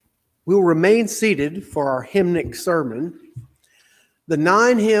We'll remain seated for our hymnic sermon. The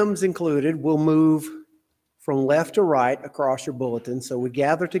 9 hymns included will move from left to right across your bulletin. So we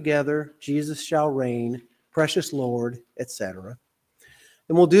gather together, Jesus shall reign, precious Lord, etc.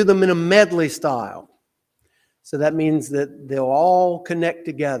 And we'll do them in a medley style. So that means that they'll all connect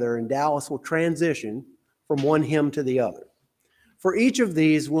together and Dallas will transition from one hymn to the other. For each of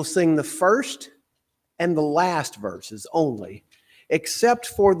these, we'll sing the first and the last verses only, except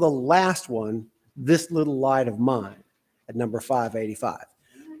for the last one, This Little Light of Mine, at number 585.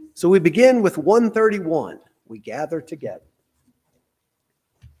 So we begin with 131. We gather together.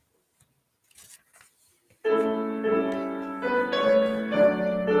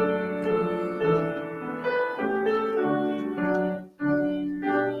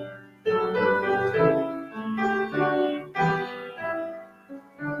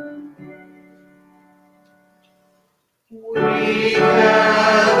 We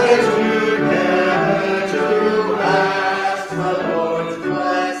gather together to ask the Lord's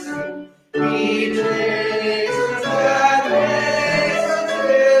blessing. He takes and makes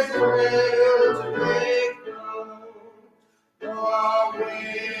His will to make known. The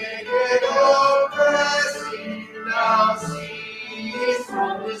wicked oppressing now cease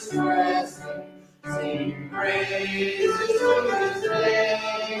from distressing. Sing praises to His name.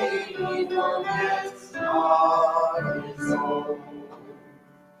 He forgets not His own.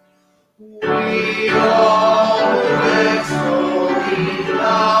 We all extol Thee,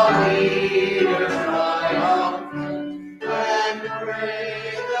 Thou leader triumphant, and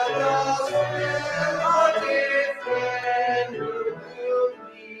pray that the defender will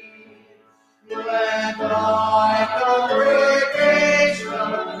be. Let Thy congregation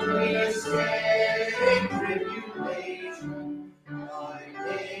escape tribulation. Thy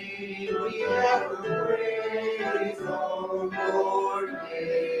name we ever praise, O Lord,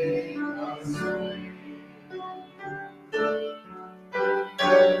 make us free.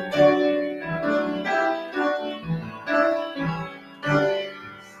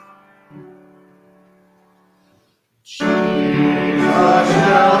 Jesus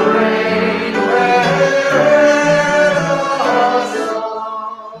shall reign wherever the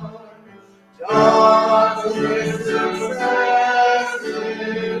sun darkness successive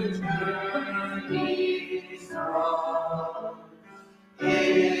journeys run.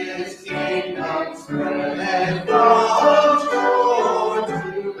 His kingdom spread from shore to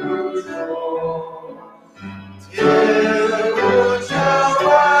shore, till good shall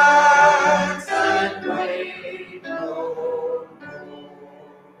wax and wane no more.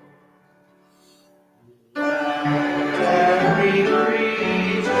 Let every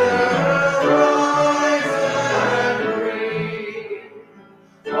creature rise and breathe,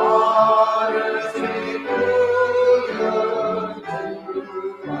 honor peculiar to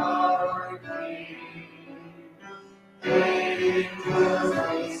our King. Angels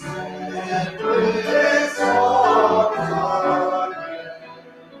descend with songs of heaven,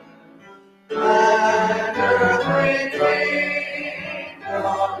 and earth retain the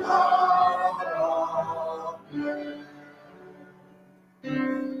power of men.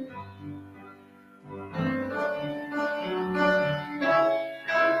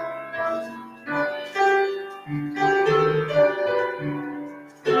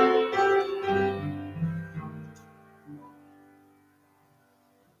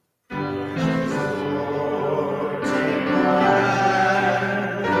 Lord, take my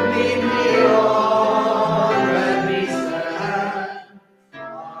hand, lead me on, let me stand. I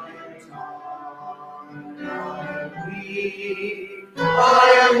am tired, I am weak, I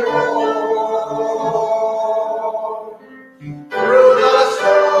am worn. Through the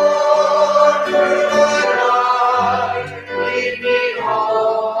storm, through the night, lead me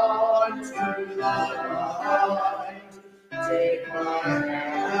on to the light. Take my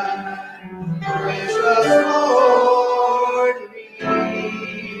hand, precious Lord,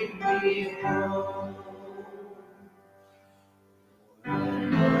 lead me home.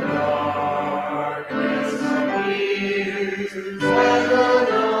 When the darkness appears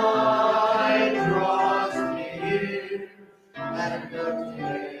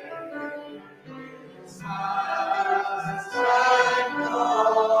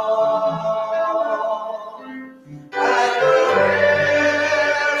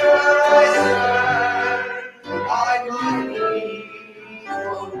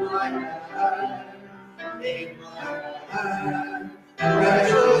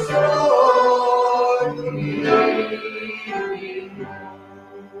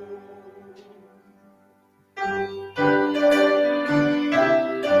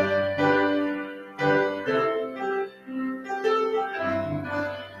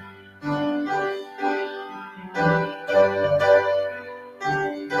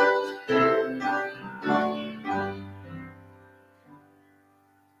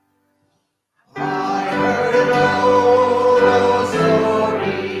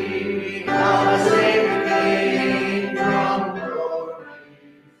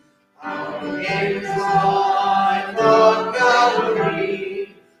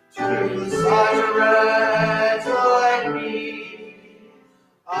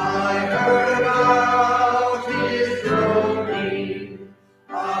I heard about his groaning,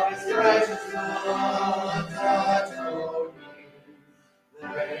 of his precious blood atoning.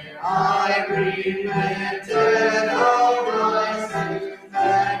 Then I repented of my sins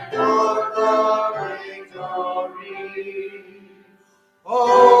and won the victory.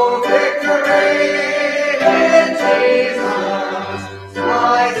 Oh, victory in Jesus,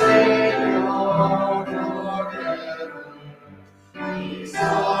 my Savior forever. He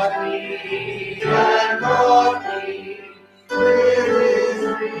sought me and bought me with his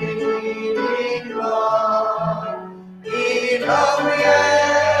redeeming blood. He loved me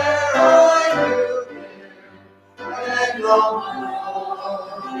ere I knew him, and all my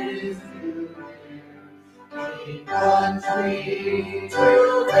love is due him. He plunged me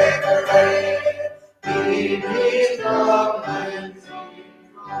to victory beneath the cleansing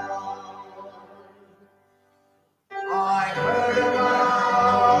flood. I heard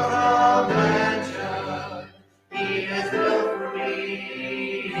about a mansion he has built for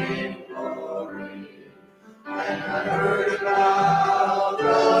me in glory, and I heard about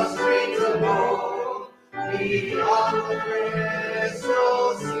the streets of gold beyond the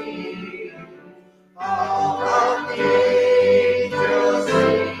crystal sea. About the angels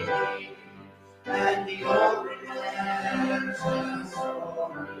singing and the old redemption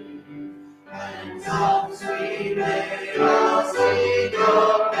story, and some sweet may I'll sing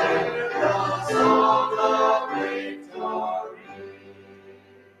of the song of victory.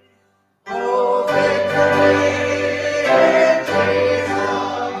 Oh, victory in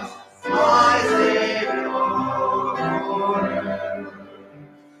Jesus, my Savior forever.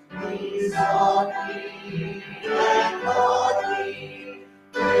 He sought me and bought me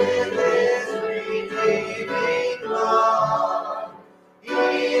with his redeeming blood.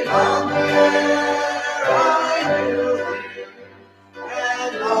 He loved me ere I knew him,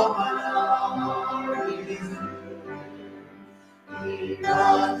 and all my love is due. He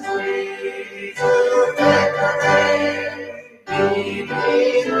runs me to victory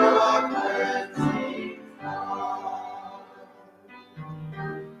beneath the cleansing flood.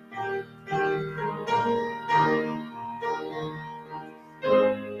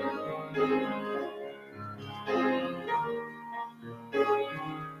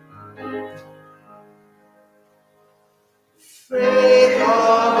 Faith of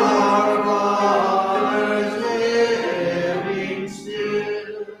our fathers living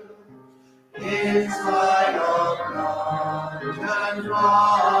still, in spite of plunge and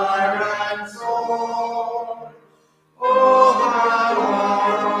fire and sword. Oh, how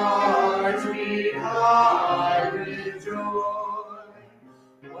our hearts beat high with joy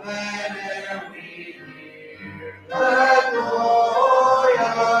whenever we hear that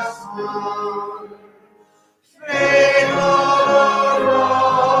glorious sound. Faith of our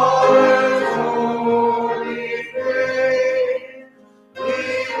fathers, holy faith, we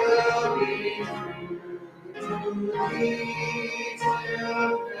will be true to thee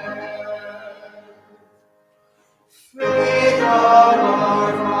till death. Faith of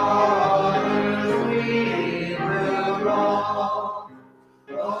our fathers, we will love,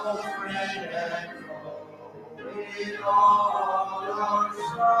 both friend and foe, in all our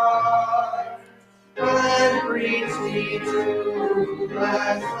strife. And preach thee to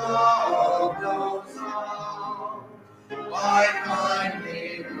bless love no sound, by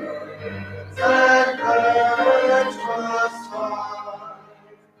kindly words and virtuous fight.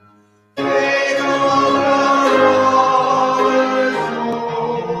 Faith of our fathers,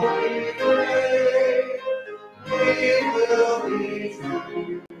 holy faith, we will be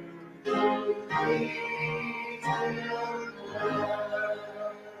true to thee till death.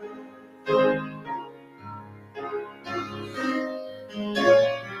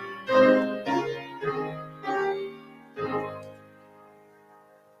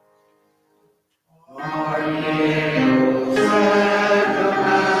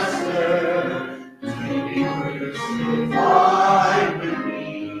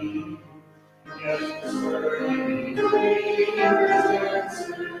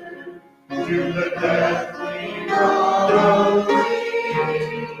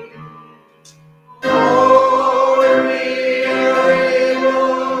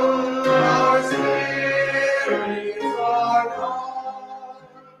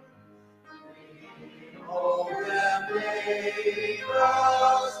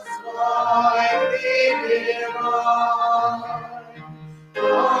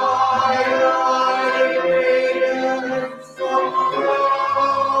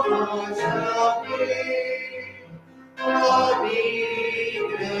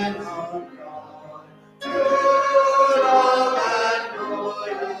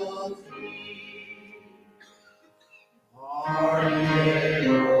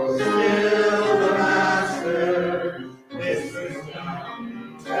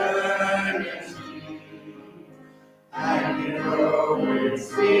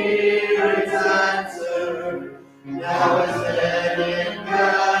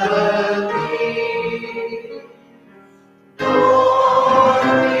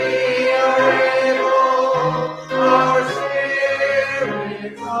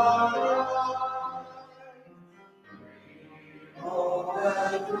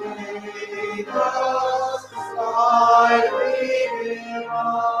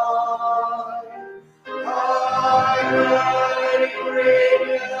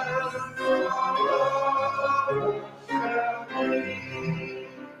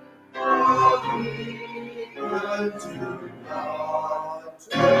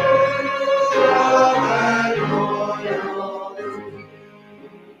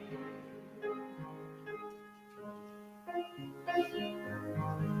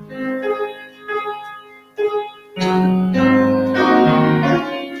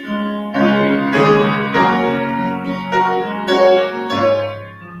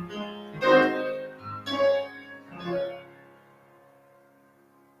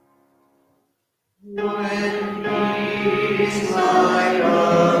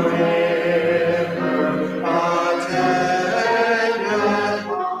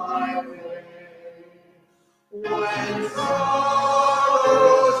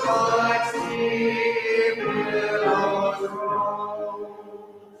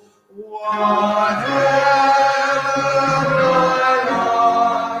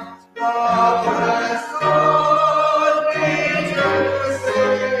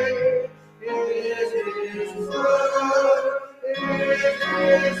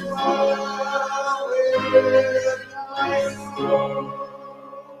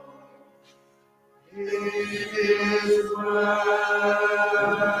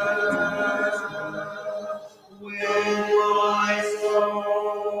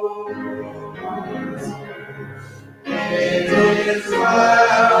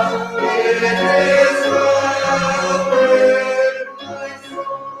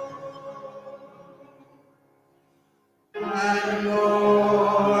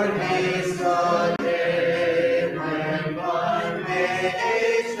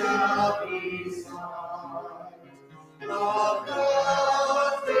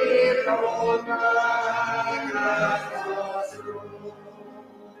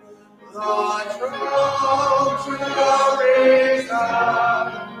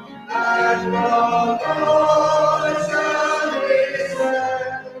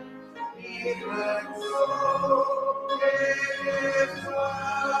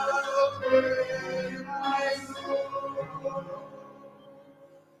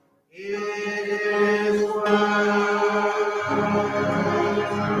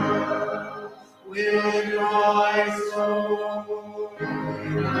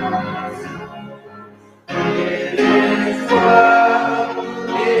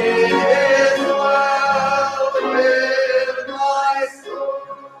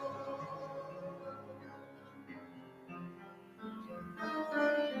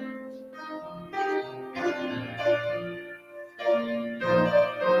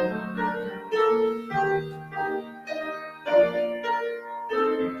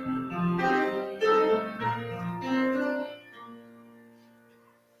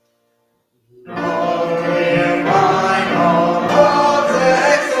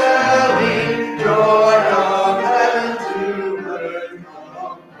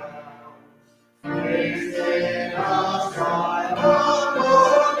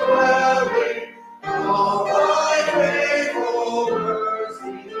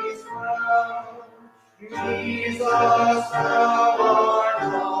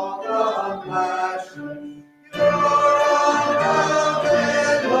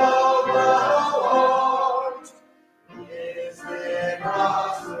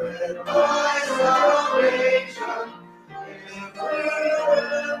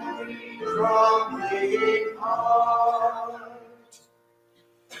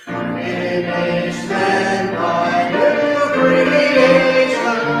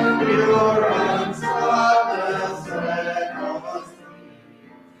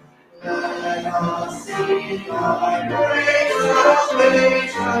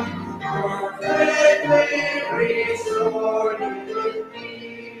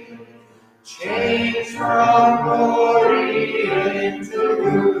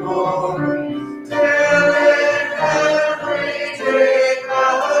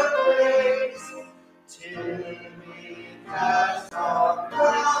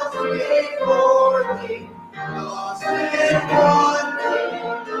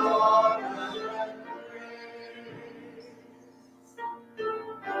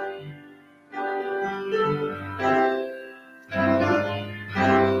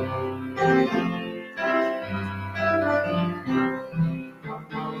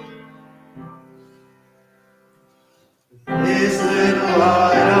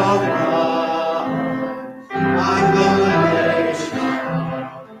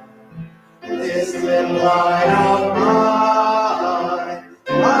 This little light of mine,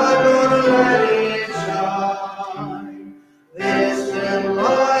 I'm gonna let it shine. This little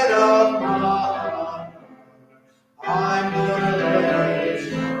light of mine, I'm gonna let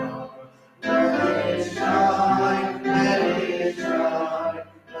it shine. Let it shine, let it shine,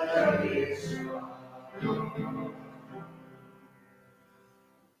 let it shine.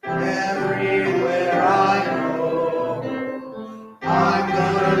 Everywhere I go, I'm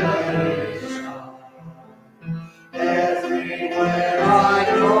gonna let it shine. Everywhere I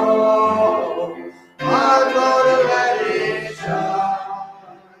go, I'm gonna let it shine.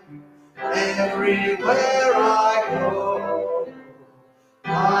 Everywhere I go,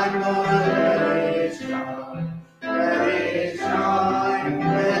 I'm gonna let it shine. Let it shine,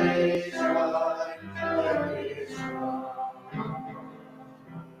 let it shine, let it shine.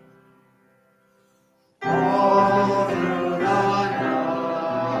 All through the night,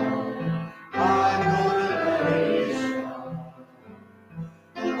 I'm gonna let it shine.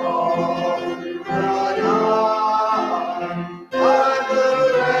 All through the night, I'm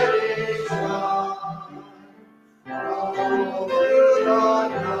gonna let it shine. All through the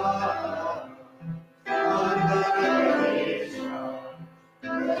night, I'm gonna let it shine.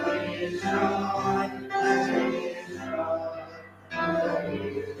 Let it shine, let it shine, let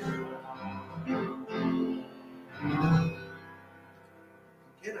it shine.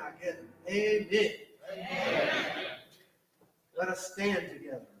 Can I get an amen? Amen. Let us stand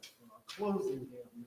together for our closing hymn.